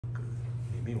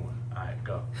Give me one. All right,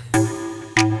 go.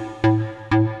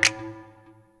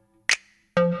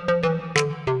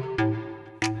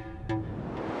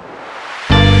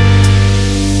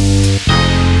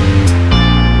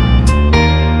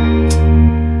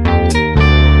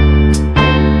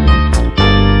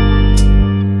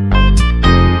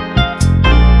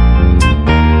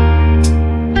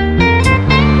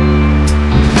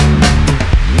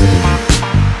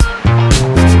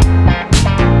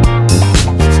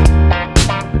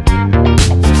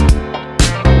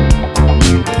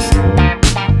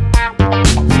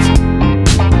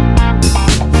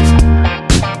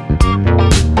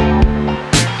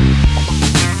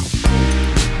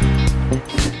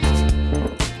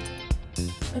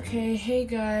 Okay, hey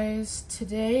guys,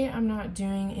 today I'm not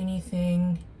doing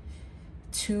anything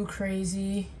too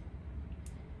crazy.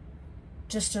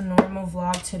 Just a normal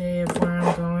vlog today of where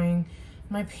I'm going.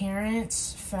 My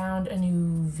parents found a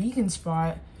new vegan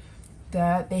spot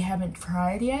that they haven't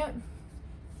tried yet.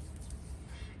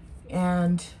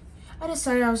 And I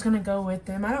decided I was gonna go with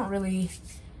them. I don't really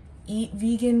eat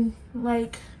vegan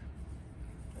like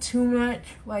too much.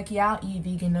 Like, yeah, I'll eat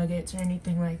vegan nuggets or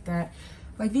anything like that.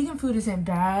 Like, vegan food isn't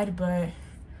bad, but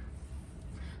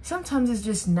sometimes it's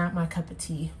just not my cup of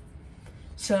tea.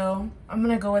 So I'm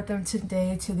gonna go with them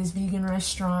today to this vegan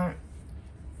restaurant,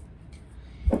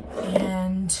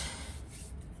 and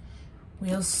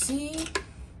we'll see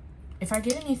if I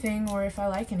get anything or if I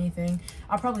like anything.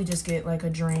 I'll probably just get like a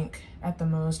drink at the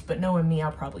most, but knowing me,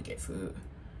 I'll probably get food.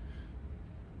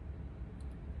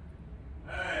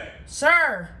 Hey!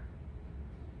 Sir!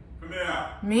 Come here.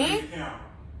 Me?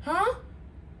 Huh?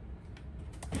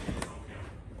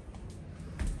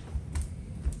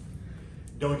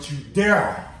 Don't you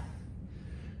dare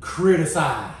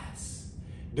criticize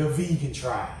the vegan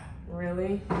tribe.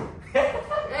 Really?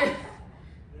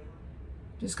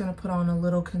 Just gonna put on a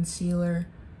little concealer.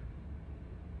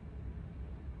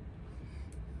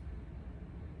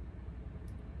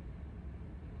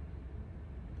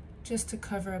 Just to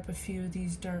cover up a few of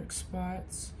these dark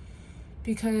spots.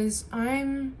 Because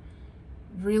I'm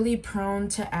really prone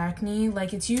to acne.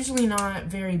 Like, it's usually not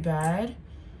very bad,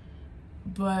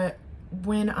 but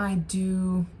when I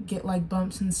do get like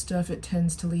bumps and stuff, it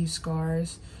tends to leave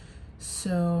scars.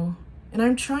 So, and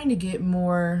I'm trying to get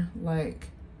more like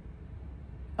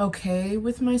okay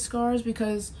with my scars,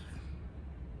 because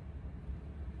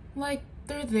like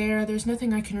there's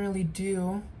nothing I can really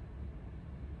do,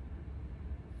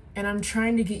 and I'm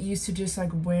trying to get used to just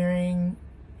like wearing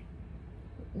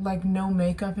like no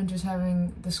makeup and just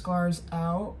having the scars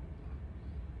out.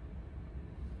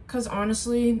 Cause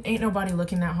honestly, ain't nobody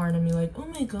looking that hard at me like, oh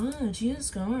my god, she has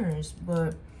scars.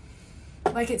 But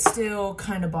like, it still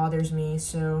kind of bothers me,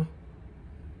 so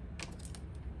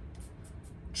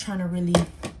trying to really,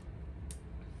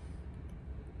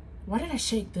 why did I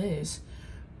shake this?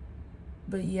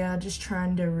 But yeah, just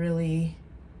trying to really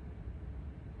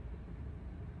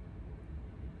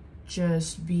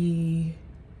just be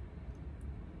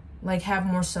like, have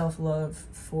more self-love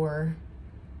for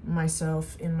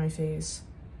myself in my face.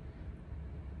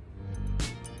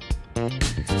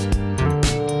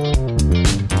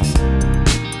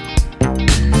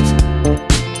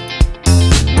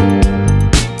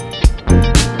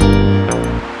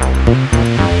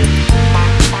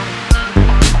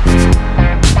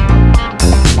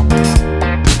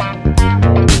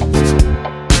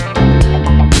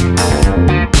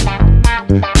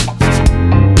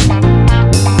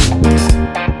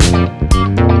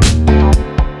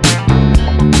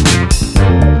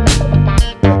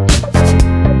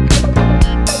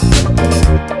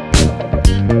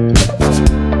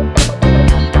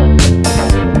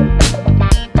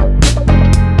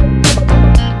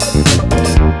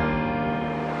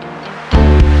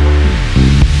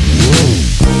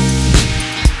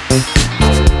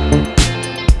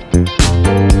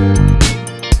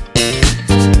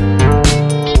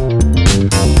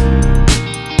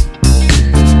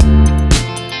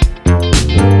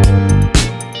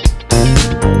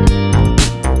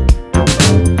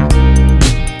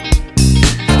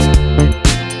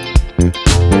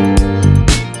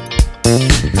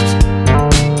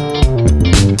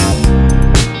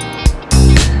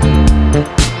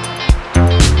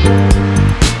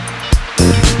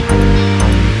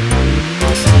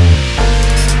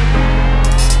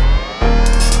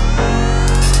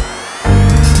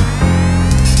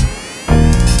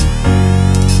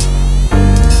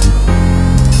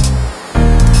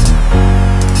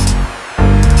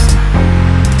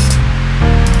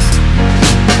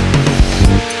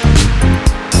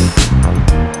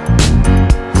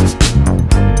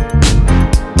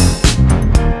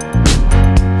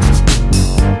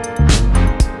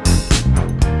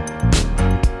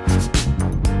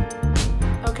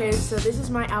 this is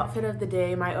my outfit of the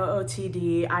day, my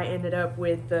OOTD. I ended up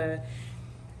with the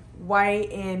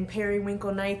white and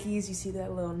periwinkle Nikes. You see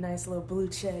that little nice little blue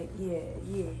check? Yeah.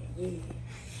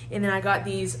 And then I got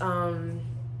these,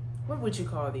 what would you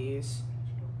call these?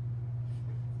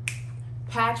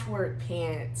 Patchwork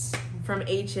pants from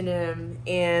H&M.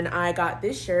 And I got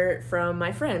this shirt from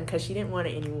my friend because she didn't want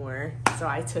it anymore. So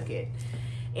I took it.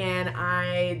 And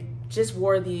I just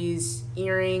wore these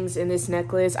earrings and this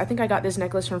necklace. I think I got this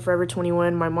necklace from Forever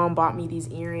 21. My mom bought me these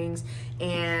earrings.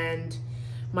 And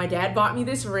my dad bought me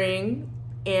this ring.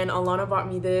 And Alana bought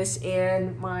me this.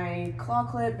 And my claw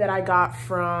clip that I got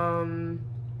from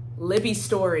Libby's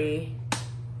Story.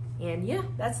 And yeah,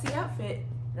 that's the outfit.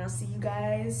 And I'll see you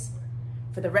guys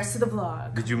for the rest of the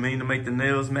vlog. Did you mean to make the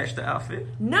nails match the outfit?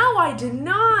 No, I did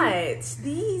not.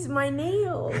 These, my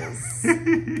nails.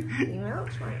 They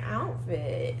match my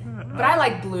outfit. But I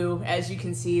like blue, as you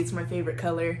can see. It's my favorite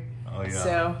color. Oh, yeah.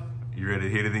 So, you ready to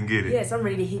hit it and get it? yes, I'm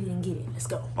ready to hit it and get it. Let's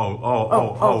go.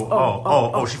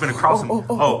 Oh, she finna cross him. Oh.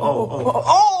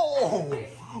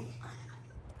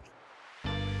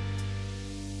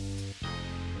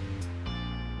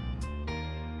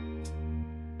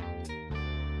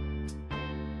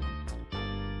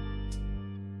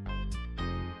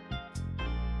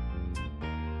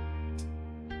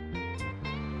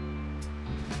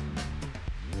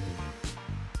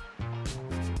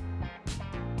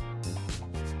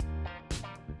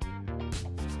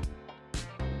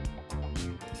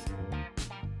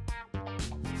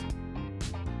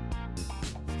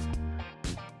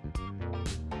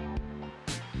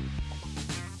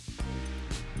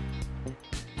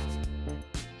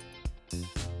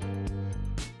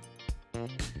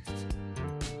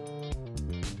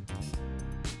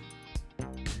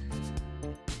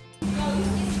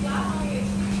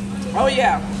 Oh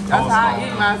yeah, that's how I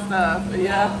eat my stuff.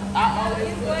 Yeah,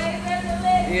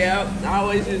 I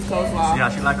always use coleslaw. See how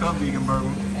she like her vegan burger?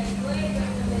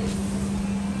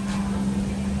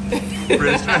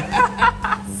 Pretty straight.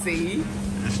 See,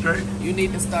 It's straight. you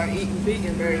need to start eating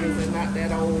vegan burgers and not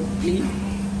that old beef.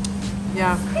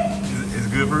 Yeah. Is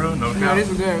it good for real? No No, cow? this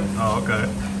is good. Oh, okay.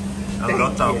 That's what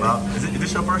I'm talking about. Is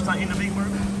this your first time eating a vegan burger?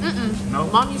 No?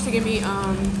 Mom used to give me,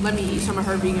 let me eat some of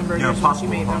her vegan burgers when she Impossible,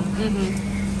 made huh? them.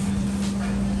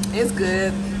 It's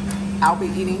good. I'll be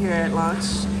eating here at lunch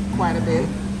quite a bit.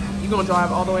 You gonna drive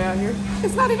all the way out here?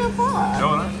 It's not even far.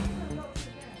 No, no.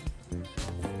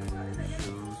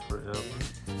 Shoes forever.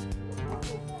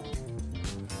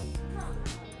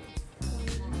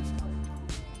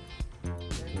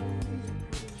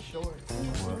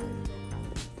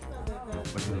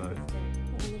 What you like?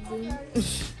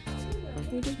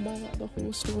 Can you just buy out the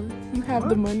whole store? You have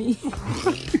the money.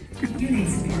 You need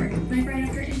support, like right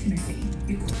after intimacy.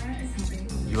 Eucora is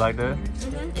helping. You like that?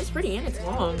 It's pretty and it's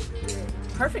long.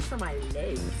 Perfect for my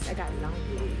legs. I got long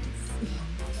legs.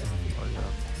 Oh, yeah.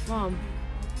 Mom.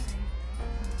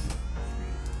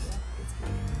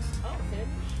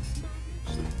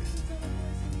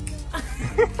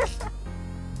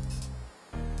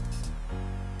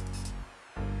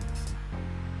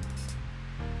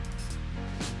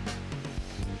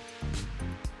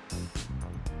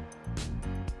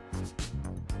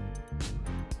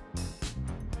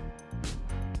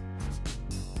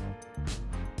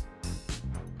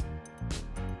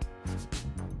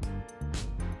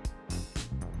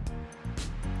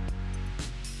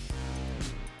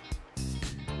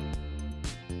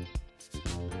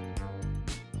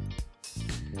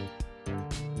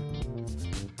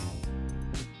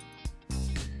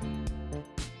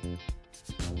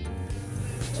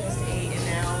 Just ate and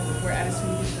now we're at a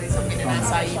smoothie place. I'm getting an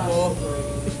acai bowl.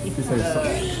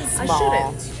 I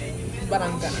shouldn't, but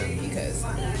I'm gonna because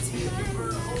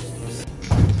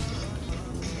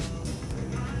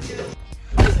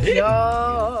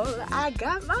yo, I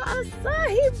got my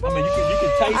acai bowl. I mean, you can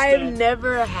taste I've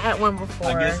never had one before.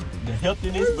 I guess the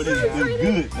healthiness, but it's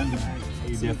good.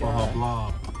 It's there for her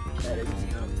blog. That is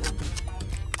yum.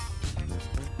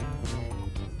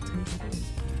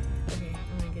 Okay,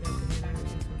 I'm gonna get up and then I'm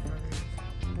some strawberries.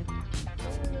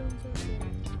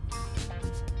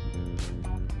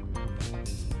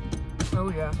 Oh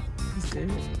yeah, it's good.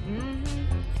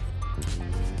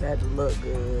 That look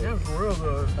good. That's real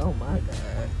good. Oh my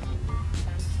god.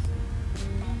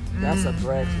 That's a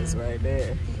breakfast right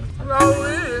there. No,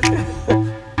 it is.